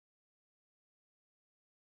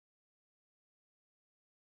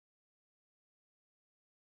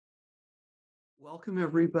Welcome,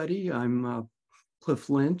 everybody. I'm Cliff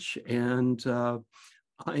Lynch, and I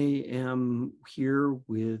am here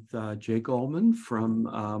with Jay Gallman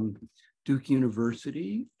from Duke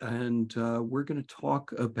University, and we're going to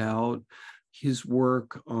talk about his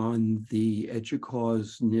work on the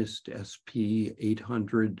EDUCAUSE NIST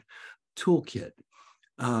SP800 Toolkit.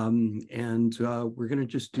 We're going to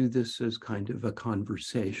just do this as kind of a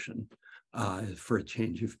conversation for a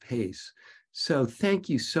change of pace. So thank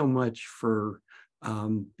you so much for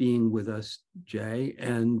being with us, Jay.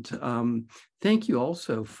 And thank you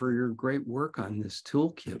also for your great work on this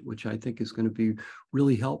toolkit, which I think is going to be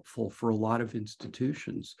really helpful for a lot of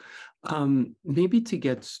institutions. Maybe to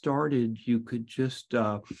get started, you could just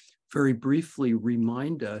very briefly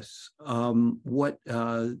remind us what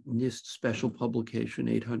NIST Special Publication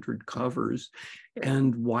 800 covers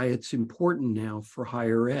and why it's important now for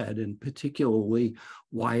higher ed, and particularly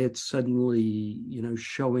why it's suddenly,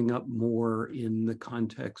 showing up more in the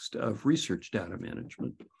context of research data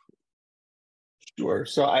management. Sure.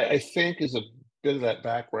 So I think as a bit of that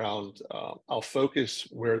background, I'll focus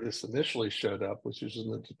where this initially showed up, which is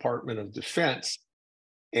in the Department of Defense.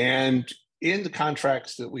 And in the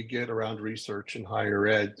contracts that we get around research in higher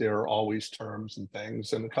ed, there are always terms and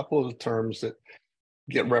things. And a couple of the terms that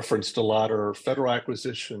get referenced a lot are federal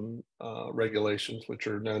acquisition regulations, which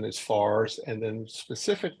are known as FARs, and then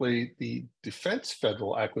specifically the Defense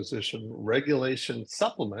Federal Acquisition Regulation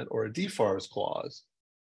Supplement, or a DFARS clause.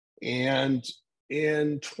 And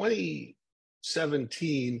in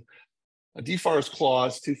 2017, a DFARS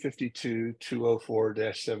clause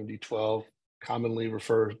 252-204-7012, commonly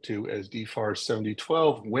referred to as DFARS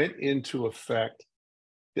 7012, went into effect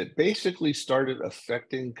that basically started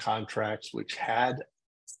affecting contracts which had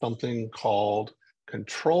something called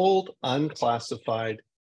controlled unclassified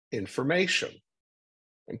information.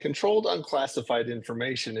 And controlled unclassified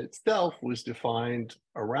information itself was defined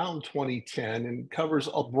around 2010 and covers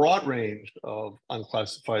a broad range of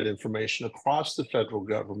unclassified information across the federal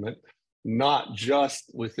government, not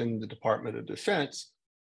just within the Department of Defense,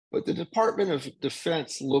 but the Department of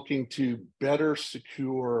Defense looking to better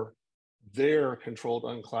secure their controlled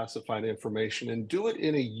unclassified information and do it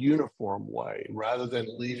in a uniform way rather than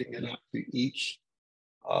leaving it up to each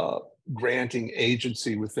granting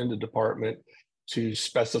agency within the department to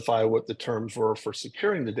specify what the terms were for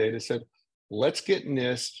securing the data. Said, let's get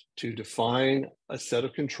NIST to define a set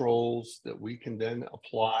of controls that we can then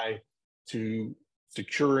apply to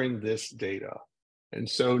securing this data. And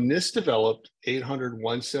so NIST developed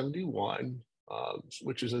 800-171,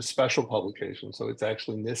 which is a special publication. So it's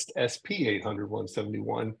actually NIST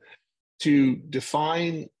SP800-171, to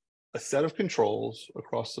define a set of controls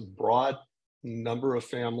across a broad number of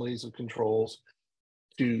families of controls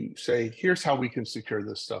to say, here's how we can secure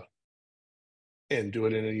this stuff and do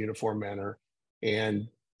it in a uniform manner. And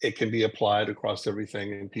it can be applied across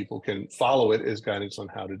everything, and people can follow it as guidance on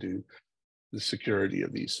how to do the security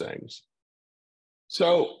of these things.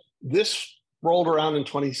 So this rolled around in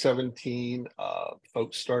 2017.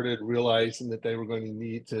 Folks started realizing that they were going to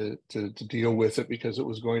need to deal with it because it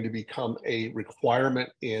was going to become a requirement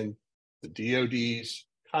in the DoD's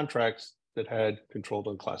contracts that had controlled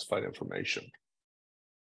unclassified information.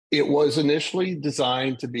 It was initially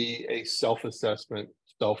designed to be a self-assessment,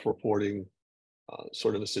 self-reporting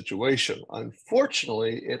sort of a situation.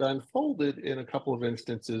 Unfortunately, it unfolded in a couple of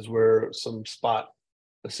instances where some spot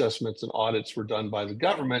assessments and audits were done by the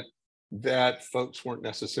government that folks weren't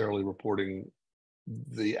necessarily reporting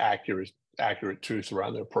the accurate truth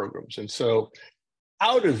around their programs. And so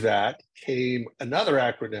out of that came another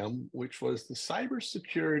acronym, which was the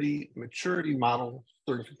Cybersecurity Maturity Model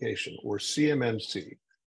Certification, or CMMC.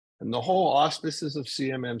 And the whole auspices of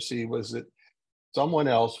CMMC was that someone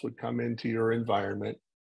else would come into your environment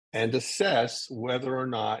and assess whether or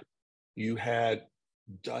not you had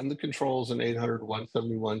done the controls in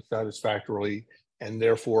 800-171 satisfactorily, and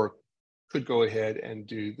therefore could go ahead and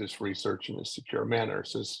do this research in a secure manner.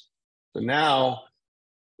 So now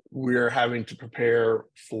we're having to prepare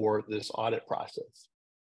for this audit process.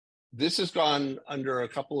 This has gone under a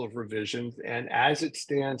couple of revisions, and as it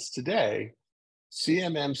stands today,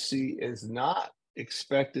 CMMC is not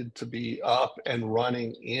expected to be up and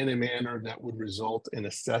running in a manner that would result in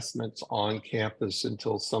assessments on campus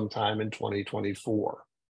until sometime in 2024.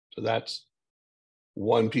 So that's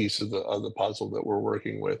one piece of the puzzle that we're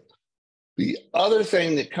working with. The other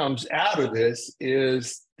thing that comes out of this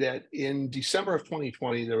is that in December of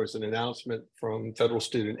 2020, there was an announcement from Federal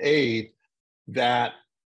Student Aid that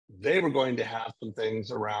they were going to have some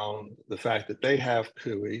things around the fact that they have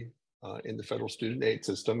CUI in the Federal Student Aid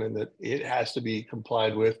system, and that it has to be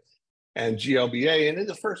complied with and GLBA. And in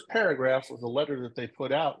the first paragraph of the letter that they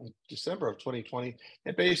put out in December of 2020,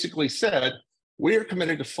 it basically said, we are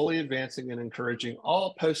committed to fully advancing and encouraging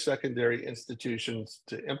all post-secondary institutions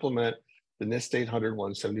to implement the NIST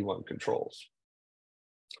 800-171 controls.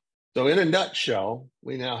 So in a nutshell,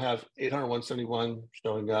 we now have 800-171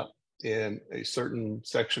 showing up in a certain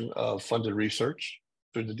section of funded research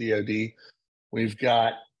through the DoD. We've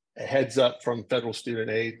got a heads up from federal student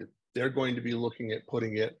aid that they're going to be looking at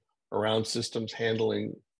putting it around systems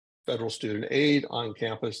handling federal student aid on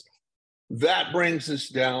campus. That brings us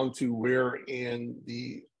down to where in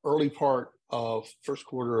the early part of first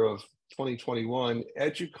quarter of 2021,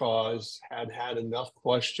 EDUCAUSE had enough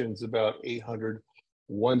questions about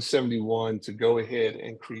 800-171 to go ahead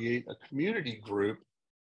and create a community group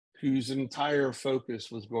whose entire focus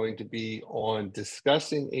was going to be on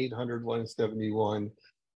discussing 800-171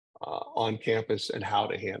 on campus and how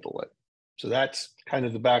to handle it. So that's kind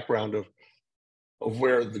of the background of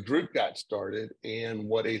where the group got started and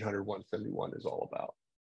what 800-171 is all about.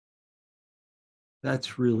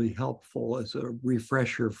 That's really helpful as a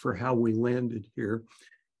refresher for how we landed here.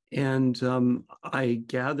 And I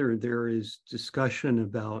gather there is discussion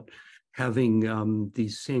about having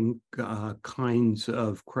these same kinds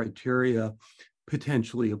of criteria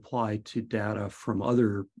potentially apply to data from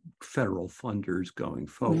other federal funders going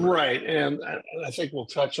forward. Right, and I think we'll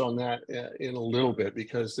touch on that in a little bit,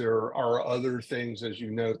 because there are other things, as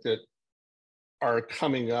you note, that are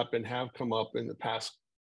coming up and have come up in the past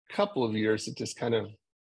couple of years that just kind of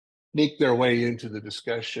sneak their way into the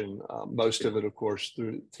discussion. Most of it, of course,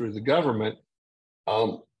 through the government.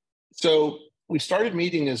 So we started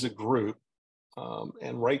meeting as a group,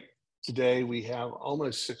 and right today we have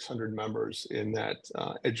almost 600 members in that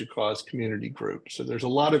EDUCAUSE community group. So there's a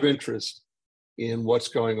lot of interest in what's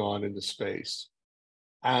going on in the space.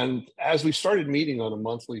 And as we started meeting on a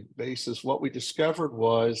monthly basis, what we discovered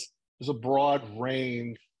was there's a broad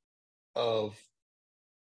range of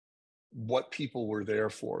what people were there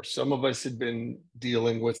for. Some of us had been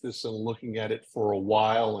dealing with this and looking at it for a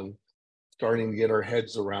while and starting to get our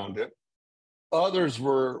heads around it. Others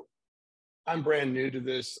were, I'm brand new to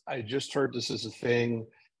this. I just heard this as a thing,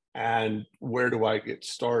 and where do I get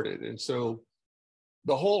started? And so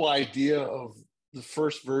the whole idea of the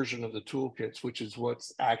first version of the toolkits, which is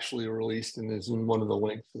what's actually released and is in one of the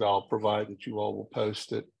links that I'll provide that you all will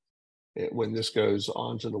post it when this goes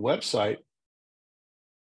onto the website,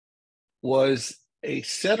 was a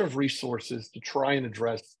set of resources to try and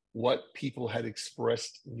address what people had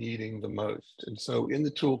expressed needing the most. And so in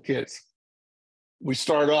the toolkits, we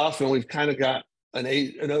start off and we've kind of got an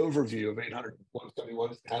overview of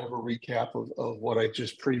 800-171, kind of a recap of what I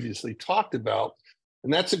just previously talked about.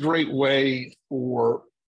 And that's a great way for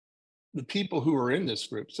the people who are in this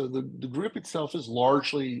group. So the group itself is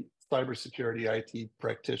largely cybersecurity IT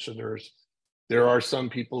practitioners. There are some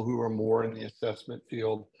people who are more in the assessment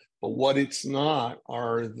field, but what it's not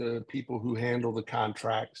are the people who handle the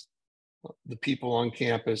contracts, the people on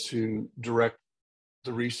campus who direct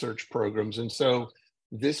the research programs. And so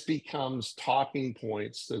this becomes talking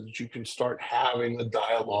points so that you can start having a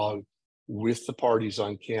dialogue with the parties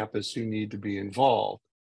on campus who need to be involved.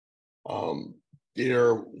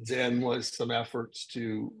 There then was some efforts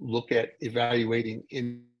to look at evaluating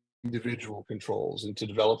individual controls and to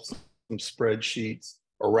develop some spreadsheets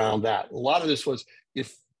around that. A lot of this was,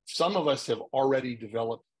 if some of us have already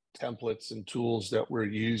developed templates and tools that we're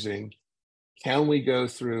using, can we go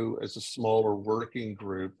through as a smaller working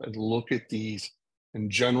group and look at these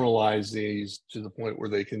and generalize these to the point where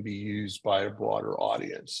they can be used by a broader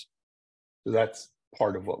audience? So that's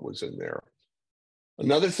part of what was in there.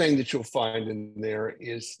 Another thing that you'll find in there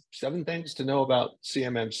is 7 things to know about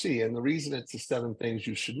CMMC. And the reason it's the 7 things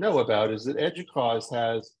you should know about is that EDUCAUSE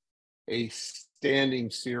has a standing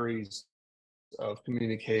series of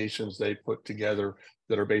communications they put together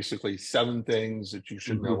that are basically 7 things that you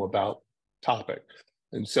should know about topic.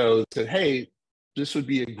 And so said, hey, this would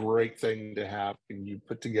be a great thing to have. Can you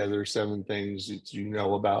put together 7 things that you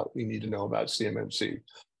need to know about CMMC?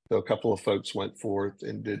 So a couple of folks went forth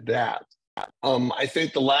and did that. I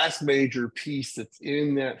think the last major piece that's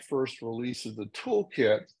in that first release of the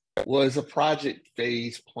toolkit was a project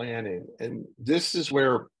phase planning. And this is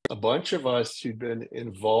where a bunch of us who've been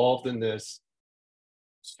involved in this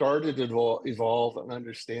started to evolve an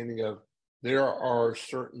understanding of there are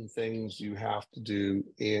certain things you have to do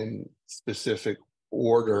in specific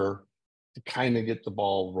order to kind of get the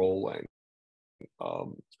ball rolling.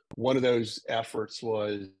 One of those efforts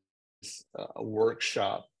was a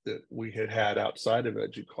workshop that we had outside of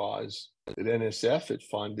EDUCAUSE that NSF had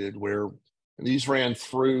funded, where these ran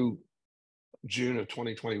through June of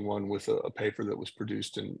 2021 with a paper that was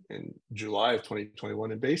produced in July of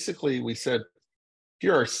 2021. And basically we said,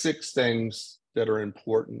 here are 6 things that are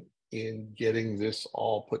important in getting this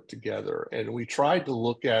all put together. And we tried to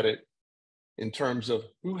look at it in terms of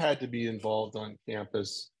who had to be involved on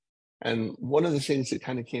campus. And one of the things that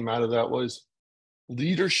kind of came out of that was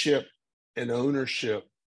leadership and ownership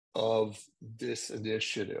of this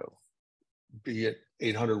initiative, be it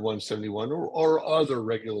 800-171 or other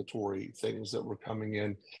regulatory things that were coming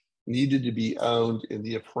in, needed to be owned in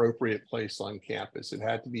the appropriate place on campus. It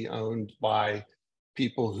had to be owned by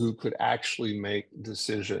people who could actually make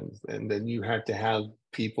decisions. And then you had to have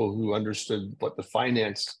people who understood what the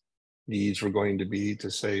finance needs were going to be to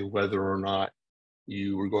say whether or not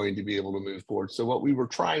you were going to be able to move forward. So what we were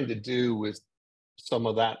trying to do with some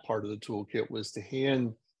of that part of the toolkit was to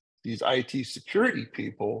hand these IT security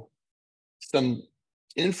people some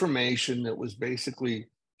information that was basically,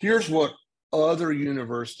 here's what other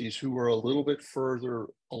universities who are a little bit further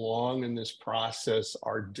along in this process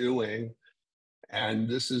are doing. And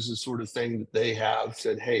this is the sort of thing that they have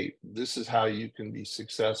said, hey, this is how you can be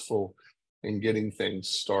successful in getting things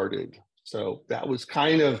started. So that was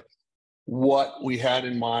kind of what we had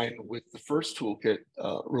in mind with the first toolkit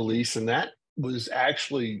release. And that was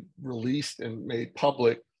actually released and made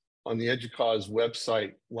public on the EDUCAUSE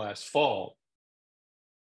website last fall.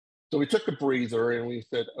 So we took a breather and we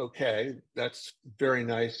said, okay, that's very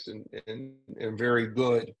nice and very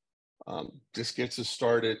good. This gets us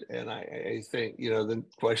started. And I think, you know, the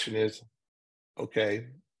question is, okay,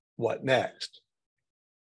 what next?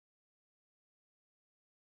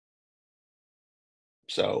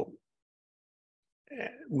 So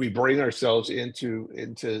we bring ourselves into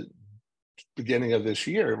beginning of this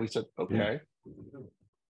year. And we said, okay,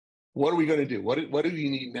 what are we going to do? What do you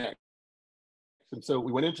need next? And so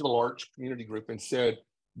we went into the large community group and said,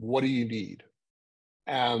 what do you need?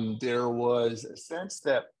 And there was a sense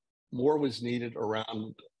that more was needed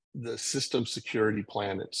around the system security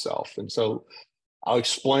plan itself. And so I'll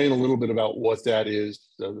explain a little bit about what that is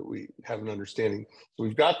so that we have an understanding. So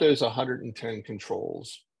we've got those 110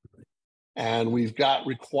 controls, and we've got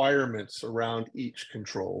requirements around each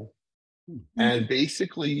control. And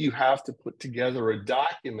basically you have to put together a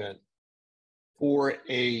document for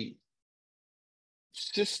a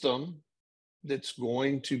system that's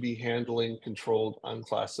going to be handling controlled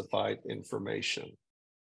unclassified information.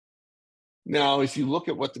 Now, if you look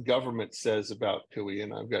at what the government says about CUI,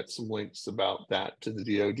 and I've got some links about that to the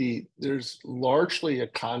DoD, there's largely a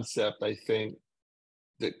concept, I think,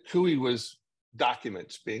 that CUI was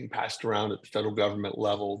documents being passed around at the federal government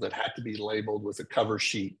level that had to be labeled with a cover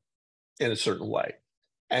sheet in a certain way.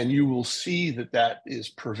 And you will see that that is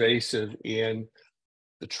pervasive in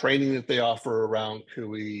the training that they offer around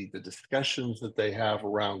CUI, the discussions that they have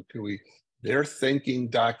around CUI. They're thinking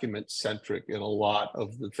document-centric in a lot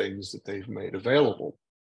of the things that they've made available.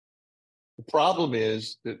 The problem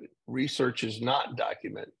is that research is not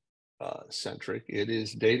document-centric. It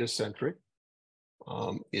is data-centric.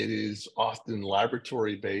 It is often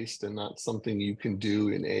laboratory-based and not something you can do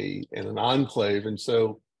in an enclave. And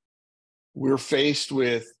so we're faced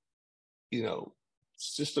with, you know,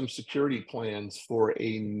 system security plans for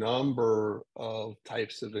a number of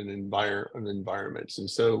types of environments. And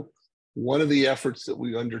so one of the efforts that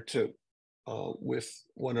we undertook with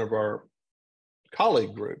one of our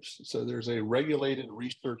colleague groups, so there's a regulated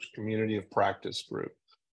research community of practice group.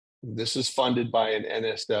 This is funded by an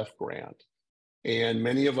NSF grant. And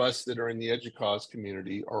many of us that are in the EDUCAUSE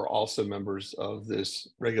community are also members of this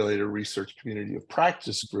regulated research community of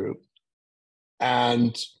practice group.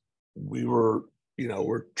 And we were, you know,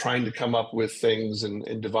 we're trying to come up with things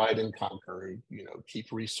and divide and conquer, you know,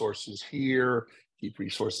 keep resources here, keep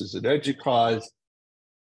resources at EDUCAUSE.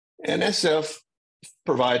 NSF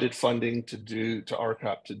provided funding to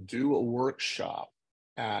RCOP to do a workshop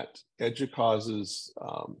at EDUCAUSE's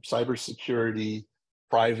cybersecurity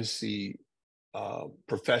privacy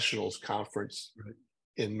professionals conference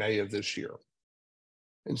in May of this year.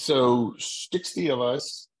 And so 60 of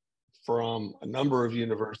us from a number of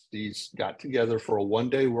universities got together for a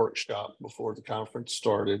one-day workshop before the conference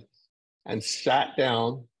started and sat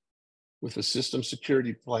down with a system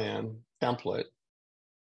security plan template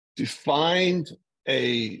to find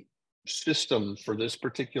a system for this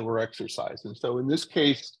particular exercise. And so in this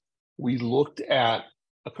case, we looked at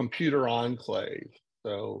a computer enclave.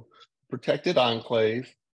 So protected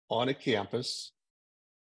enclave on a campus.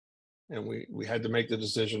 And we had to make the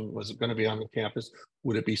decision, was it going to be on the campus?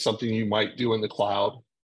 Would it be something you might do in the cloud?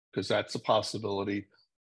 Because that's a possibility.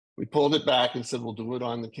 We pulled it back and said, we'll do it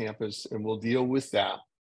on the campus and we'll deal with that.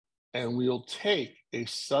 And we'll take a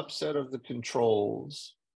subset of the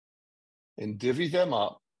controls and divvy them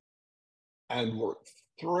up and work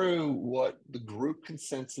through what the group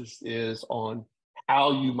consensus is on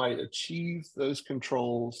how you might achieve those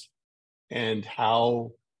controls and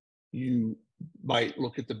how you might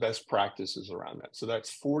look at the best practices around that. So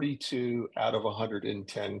that's 42 out of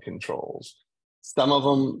 110 controls. Some of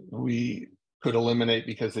them we could eliminate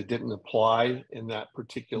because they didn't apply in that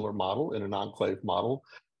particular model, in an enclave model.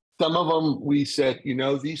 Some of them we said, you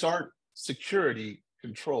know, these aren't security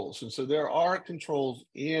controls. And so there are controls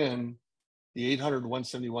in the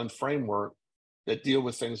 800-171 framework that deal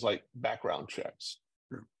with things like background checks,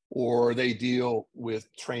 or they deal with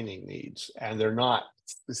training needs, and they're not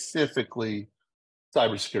specifically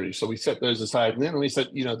cybersecurity. So we set those aside, and then we said,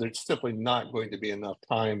 you know, there's simply not going to be enough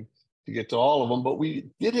time to get to all of them, but we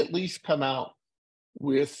did at least come out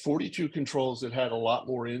with 42 controls that had a lot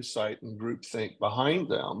more insight and groupthink behind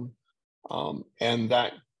them, and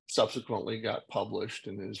that subsequently got published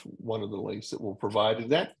and is one of the links that we'll provide.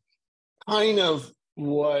 And that kind of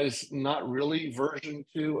was not really version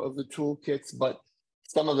 2 of the toolkits, but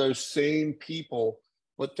some of those same people.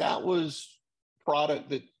 But that was product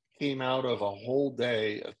that came out of a whole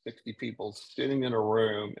day of 60 people sitting in a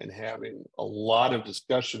room and having a lot of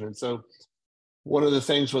discussion. And so one of the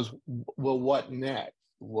things was, well, what next?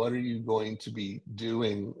 What are you going to be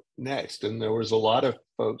doing next? And there was a lot of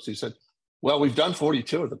folks who said, well, we've done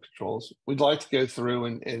 42 of the controls. We'd like to go through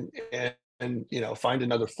and you know, find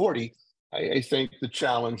another 40. I think the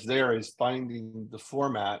challenge there is finding the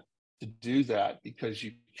format to do that, because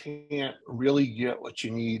you can't really get what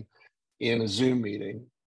you need in a Zoom meeting.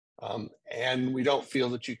 And we don't feel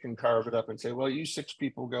that you can carve it up and say, well, you 6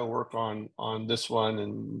 people go work on this one,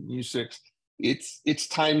 and you 6. It's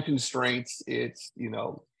time constraints. It's, you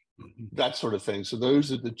know, that sort of thing. So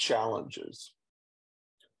those are the challenges.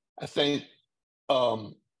 I think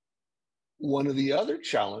one of the other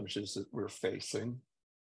challenges that we're facing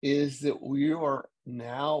is that we are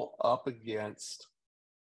now up against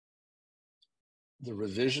the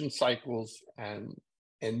revision cycles and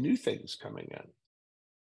new things coming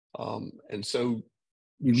in. And so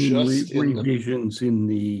you mean revisions in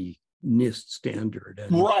the NIST standard,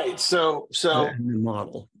 and right? So and the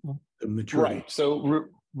model, the maturity. Right. So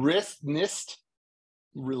NIST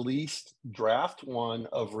released draft 1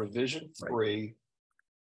 of revision 3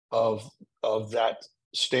 of that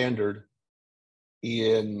standard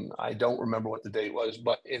in, I don't remember what the date was,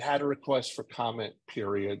 but it had a request for comment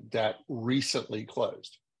period that recently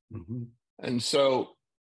closed. And so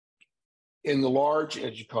in the large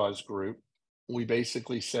EDUCAUSE group, we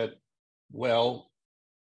basically said, well,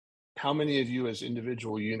 how many of you as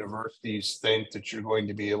individual universities think that you're going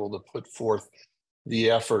to be able to put forth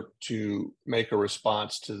the effort to make a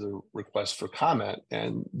response to the request for comment?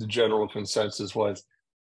 And the general consensus was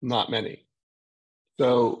not many.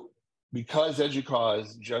 So because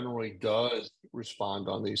EDUCAUSE generally does respond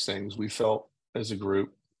on these things, we felt as a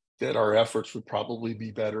group that our efforts would probably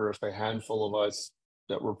be better if a handful of us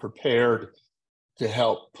that were prepared to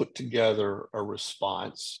help put together a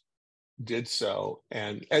response did so.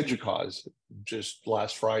 And EDUCAUSE, just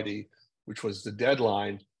last Friday, which was the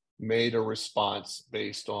deadline, made a response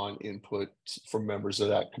based on input from members of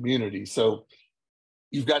that community. So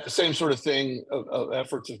you've got the same sort of thing of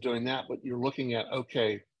efforts of doing that, but you're looking at,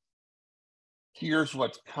 okay, here's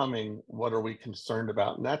what's coming. What are we concerned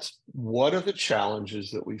about? And that's what are the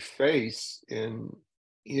challenges that we face in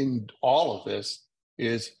all of this.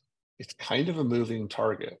 Is it's kind of a moving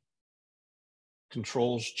target.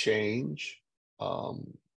 Controls change,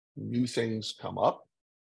 new things come up,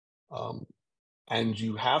 and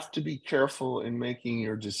you have to be careful in making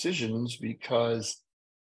your decisions, because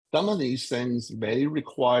some of these things may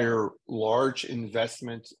require large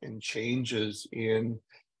investments and changes in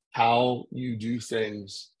how you do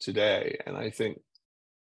things today. And I think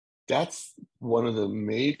that's one of the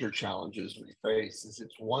major challenges we face. Is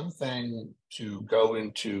it's one thing to go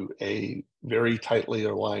into a very tightly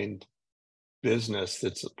aligned business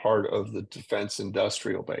that's a part of the defense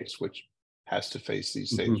industrial base, which has to face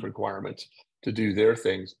these same requirements to do their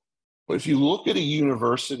things. But if you look at a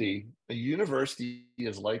university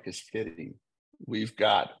is like a city. We've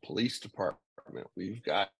got police department, we've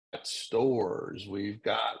got stores, we've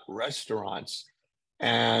got restaurants,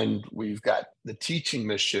 and we've got the teaching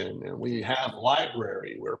mission, and we have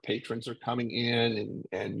library where patrons are coming in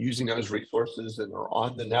and using those resources and are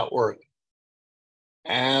on the network.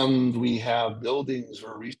 And we have buildings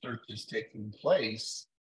where research is taking place,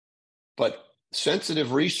 but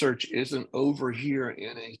sensitive research isn't over here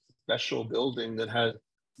in a special building that has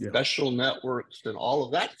special networks and all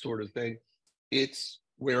of that sort of thing. It's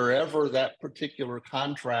wherever that particular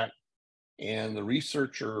contract and the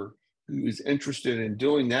researcher who is interested in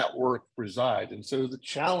doing that work reside. And so the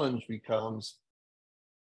challenge becomes,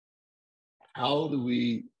 how do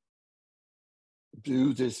we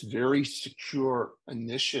do this very secure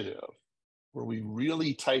initiative where we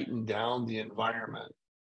really tighten down the environment,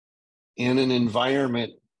 in an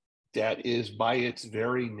environment that is by its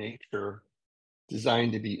very nature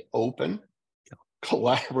designed to be open,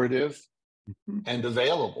 collaborative, and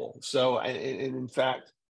available. So, and in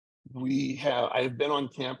fact, I've been on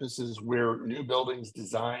campuses where new buildings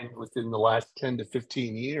designed within the last 10 to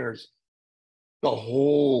 15 years, the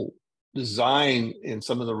whole design in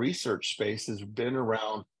some of the research space has been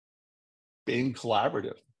around being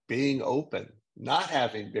collaborative, being open, not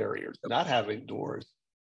having barriers, not having doors.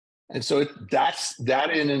 And so that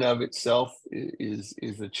in and of itself is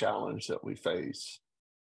a challenge that we face.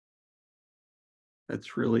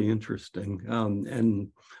 That's really interesting. And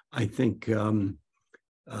I think,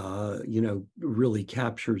 really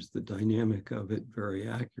captures the dynamic of it very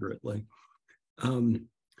accurately.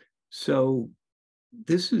 So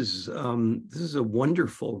this is a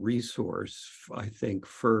wonderful resource, I think,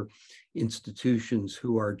 for institutions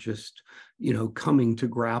who are just, coming to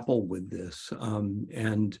grapple with this,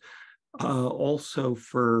 and also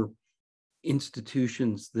for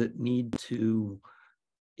institutions that need to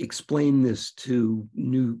explain this to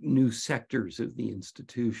new sectors of the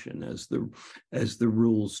institution as the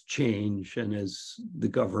rules change and as the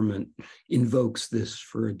government invokes this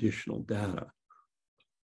for additional data.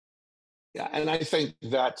 Yeah, and I think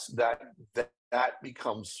that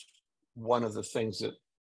becomes one of the things that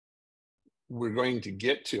we're going to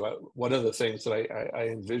get to. One of the things that I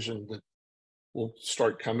envision that will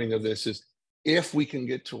start coming of this is, if we can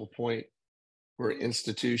get to a point where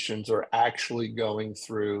institutions are actually going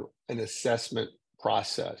through an assessment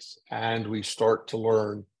process and we start to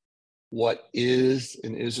learn what is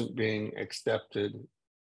and isn't being accepted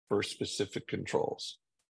for specific controls.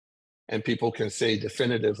 And people can say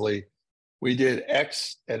definitively, we did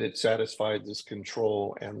X and it satisfied this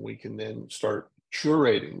control, and we can then start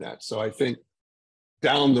curating that. So I think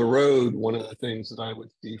down the road, one of the things that I would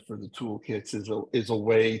see for the toolkits is a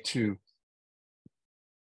way to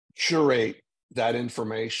curate that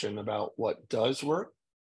information about what does work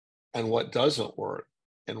and what doesn't work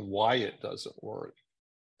and why it doesn't work,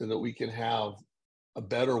 so that we can have a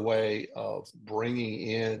better way of bringing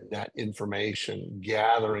in that information,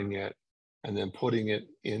 gathering it, and then putting it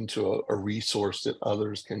into a resource that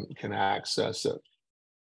others can access it.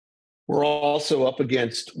 We're also up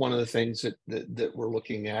against one of the things that we're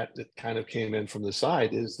looking at that kind of came in from the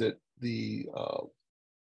side, is that the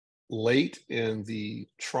late in the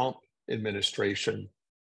Trump administration,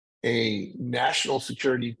 a National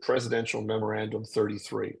Security Presidential Memorandum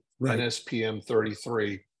 33, right, NSPM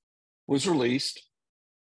 33, was released,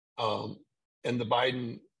 and the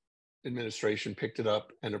Biden administration picked it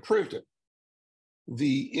up and approved it.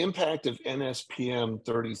 The impact of NSPM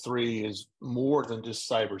 33 is more than just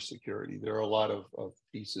cybersecurity. There are a lot of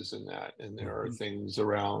pieces in that, and there are things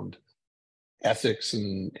around ethics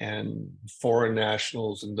and foreign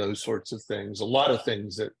nationals and those sorts of things. A lot of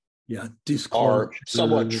things that are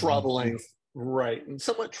somewhat troubling, right, and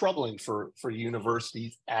somewhat troubling for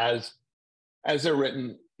universities as they're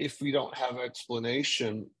written, if we don't have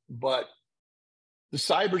explanation. But the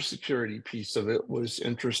cybersecurity piece of it was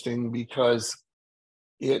interesting because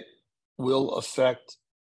it will affect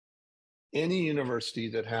any university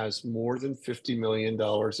that has more than $50 million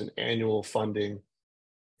in annual funding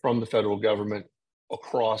from the federal government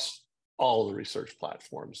across all the research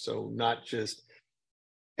platforms. So not just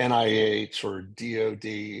NIH or DOD,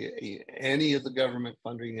 any of the government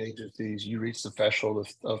funding agencies. You reach the threshold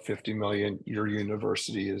of 50 million, your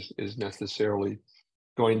university is necessarily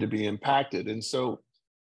going to be impacted. And so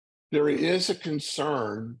there is a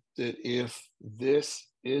concern that if this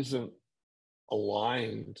isn't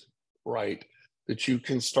aligned right, that you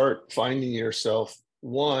can start finding yourself,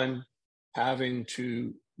 one, having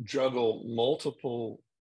to juggle multiple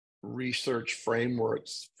research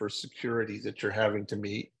frameworks for security that you're having to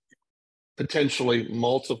meet, potentially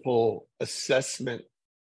multiple assessment,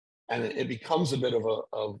 and it becomes a bit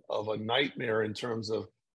of a nightmare in terms of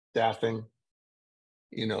staffing,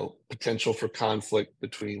 potential for conflict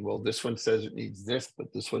between, well, this one says it needs this,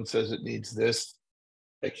 but this one says it needs this.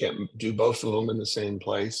 I can't do both of them in the same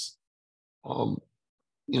place.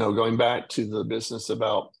 Going back to the business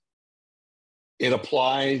about it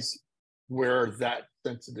applies where that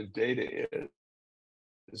sensitive data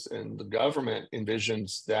is, and the government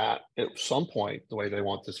envisions that at some point, the way they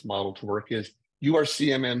want this model to work is, you are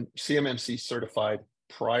CMMC certified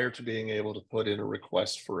prior to being able to put in a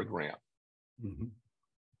request for a grant. Mhm.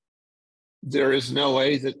 There is no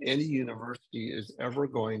way that any university is ever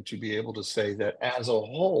going to be able to say that as a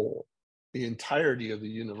whole, the entirety of the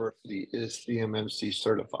university is CMMC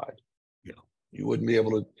certified. Yeah. You wouldn't be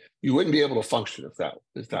able to function if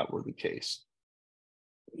that were the case.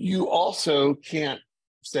 You also can't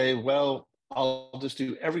say, well, I'll just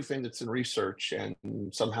do everything that's in research and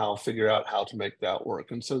somehow figure out how to make that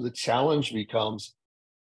work. And so the challenge becomes,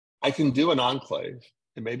 I can do an enclave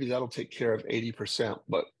and maybe that'll take care of 80%,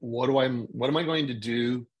 but what am I going to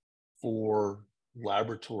do for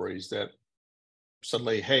laboratories that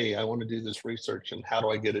suddenly, hey, I want to do this research and how do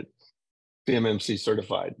I get it CMMC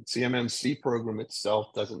certified? CMMC program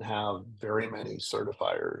itself doesn't have very many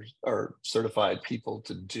certifiers or certified people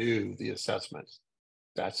to do the assessments.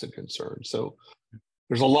 That's a concern. So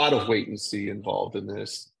there's a lot of wait and see involved in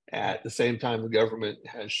this. At the same time, the government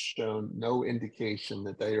has shown no indication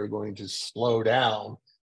that they are going to slow down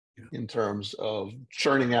in terms of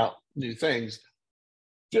churning out new things.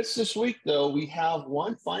 Just this week, though, we have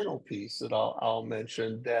one final piece that I'll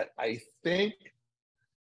mention that I think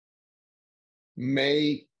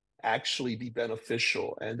may actually be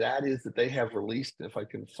beneficial, and that is that they have released, if I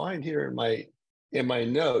can find here in my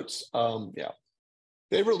notes,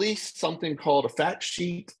 they released something called a fact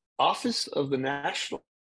sheet. Office of the National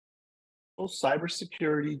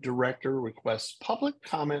Cybersecurity Director requests public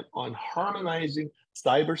comment on harmonizing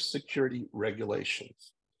cybersecurity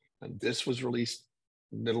regulations. And this was released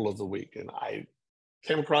middle of the week. And I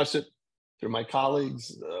came across it through my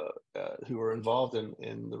colleagues who are involved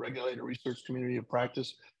in the regulated research community of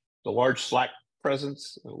practice, the large Slack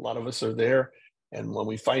presence. A lot of us are there. And when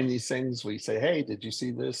we find these things, we say, hey, did you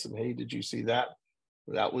see this? And hey, did you see that?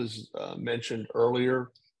 That was mentioned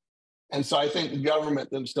earlier. And so I think the government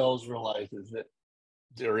themselves realizes that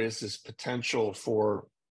there is this potential for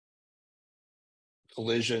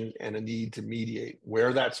collision and a need to mediate.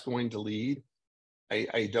 Where that's going to lead,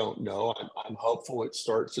 I don't know. I'm hopeful it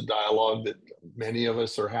starts a dialogue that many of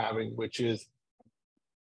us are having, which is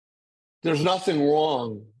there's nothing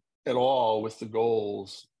wrong at all with the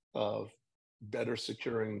goals of better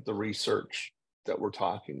securing the research that we're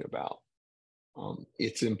talking about.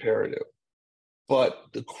 It's imperative. But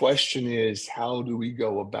the question is, how do we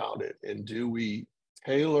go about it? And do we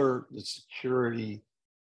tailor the security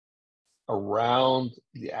around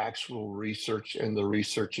the actual research and the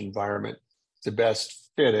research environment to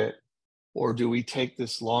best fit it? Or do we take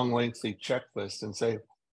this long, lengthy checklist and say,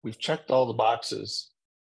 we've checked all the boxes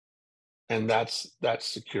and that's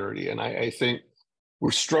security? And I think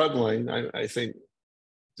we're struggling. I think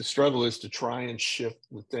the struggle is to try and shift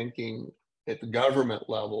the thinking at the government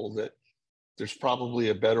level that there's probably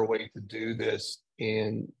a better way to do this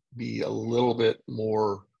and be a little bit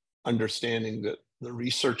more understanding that the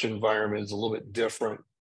research environment is a little bit different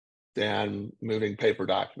than moving paper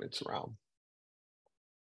documents around.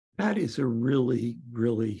 That is a really,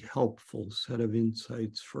 really helpful set of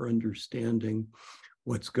insights for understanding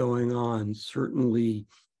what's going on. Certainly,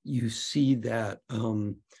 you see that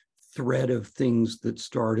thread of things that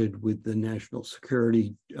started with the national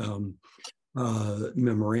security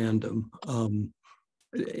memorandum,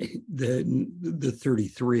 the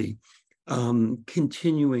 33,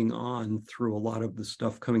 continuing on through a lot of the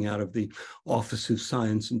stuff coming out of the Office of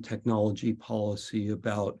Science and Technology policy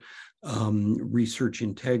about research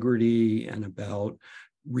integrity and about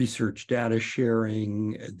research data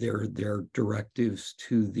sharing, their directives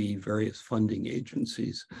to the various funding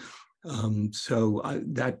agencies. So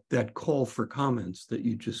that call for comments that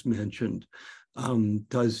you just mentioned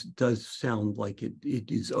does sound like it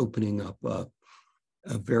is opening up a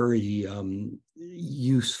very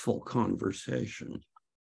useful conversation.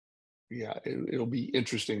 Yeah, it'll be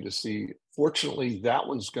interesting to see. Fortunately, that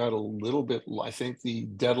one's got a little bit, I think the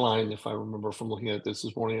deadline, if I remember from looking at this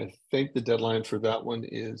morning, I think the deadline for that one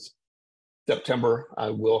is September. I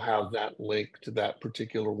will have that link to that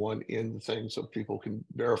particular one in the thing so people can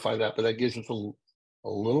verify that, but that gives us a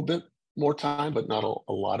little bit more time, but not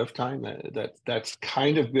a lot of time. That's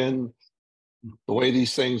kind of been the way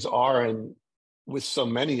these things are. And with so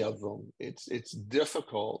many of them, it's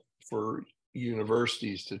difficult for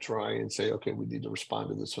universities to try and say, okay, we need to respond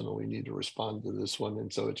to this one, or we need to respond to this one.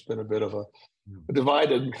 And so it's been a bit of a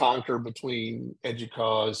divide and conquer between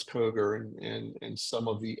EDUCAUSE, COGR, and some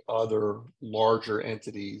of the other larger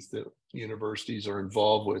entities that universities are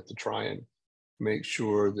involved with to try and make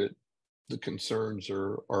sure that the concerns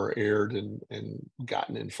are aired and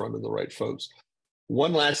gotten in front of the right folks.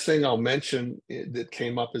 One last thing I'll mention that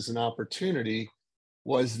came up as an opportunity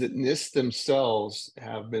was that NIST themselves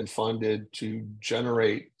have been funded to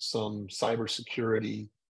generate some cybersecurity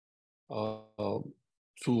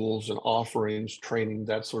tools and offerings, training,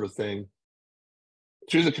 that sort of thing,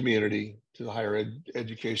 to the community, to the higher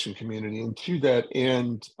education community. And to that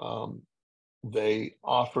end, they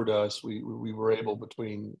offered us, we were able,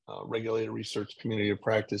 between Regulated Research Community of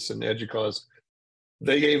Practice and EDUCAUSE,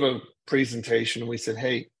 they gave a presentation and we said,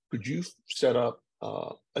 hey, could you set up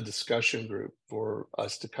a discussion group for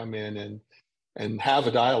us to come in and have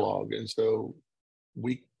a dialogue? And so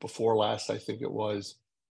week before last, I think it was,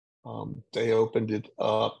 they opened it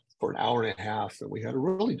up for an hour and a half, and we had a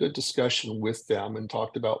really good discussion with them and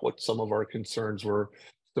talked about what some of our concerns were,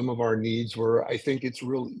 some of our needs were. I think it's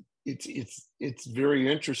really, it's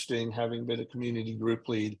very interesting, having been a community group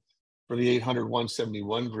lead for the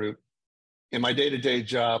 800-171 group. In my day-to-day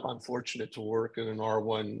job, I'm fortunate to work at an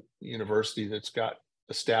R1 university that's got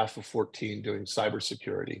a staff of 14 doing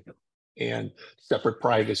cybersecurity and separate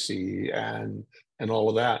privacy and all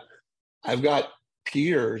of that. I've got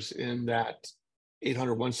peers in that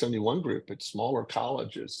 800-171 group at smaller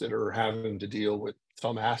colleges that are having to deal with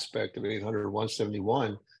some aspect of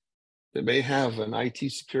 800-171 that may have an IT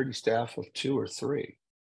security staff of 2 or 3.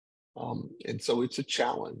 And so it's a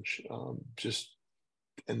challenge.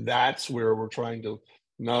 And that's where we're trying to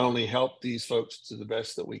not only help these folks to the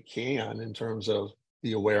best that we can in terms of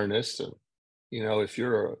the awareness. And, you know, if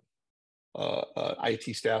you're a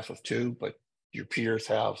IT staff of 2, but your peers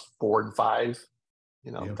have 4 and 5,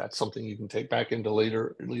 you know, that's something you can take back into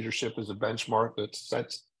leadership as a benchmark.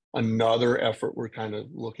 That's another effort we're kind of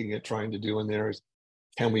looking at trying to do in there is,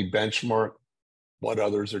 can we benchmark what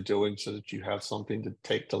others are doing so that you have something to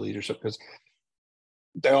take to leadership? Because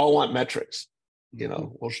they all want metrics, you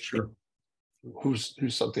know. Well, sure. Who's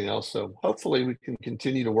something else? So hopefully we can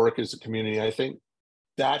continue to work as a community. I think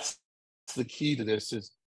that's the key to this,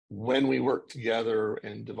 is when we work together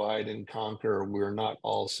and divide and conquer, we're not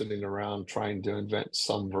all sitting around trying to invent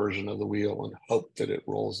some version of the wheel and hope that it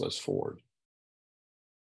rolls us forward.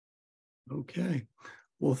 Okay.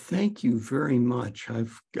 Well, thank you very much.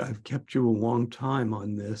 I've kept you a long time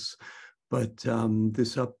on this, but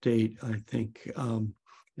this update, I think, an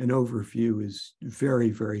overview is very,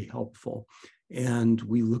 very helpful. And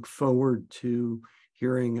we look forward to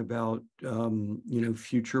hearing about,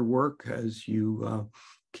 future work as you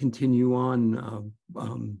continue on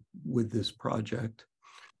with this project.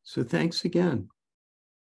 So thanks again.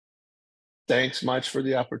 Thanks much for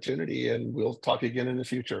the opportunity, and we'll talk again in the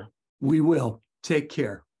future. We will. Take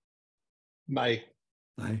care. Bye.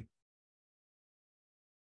 Bye.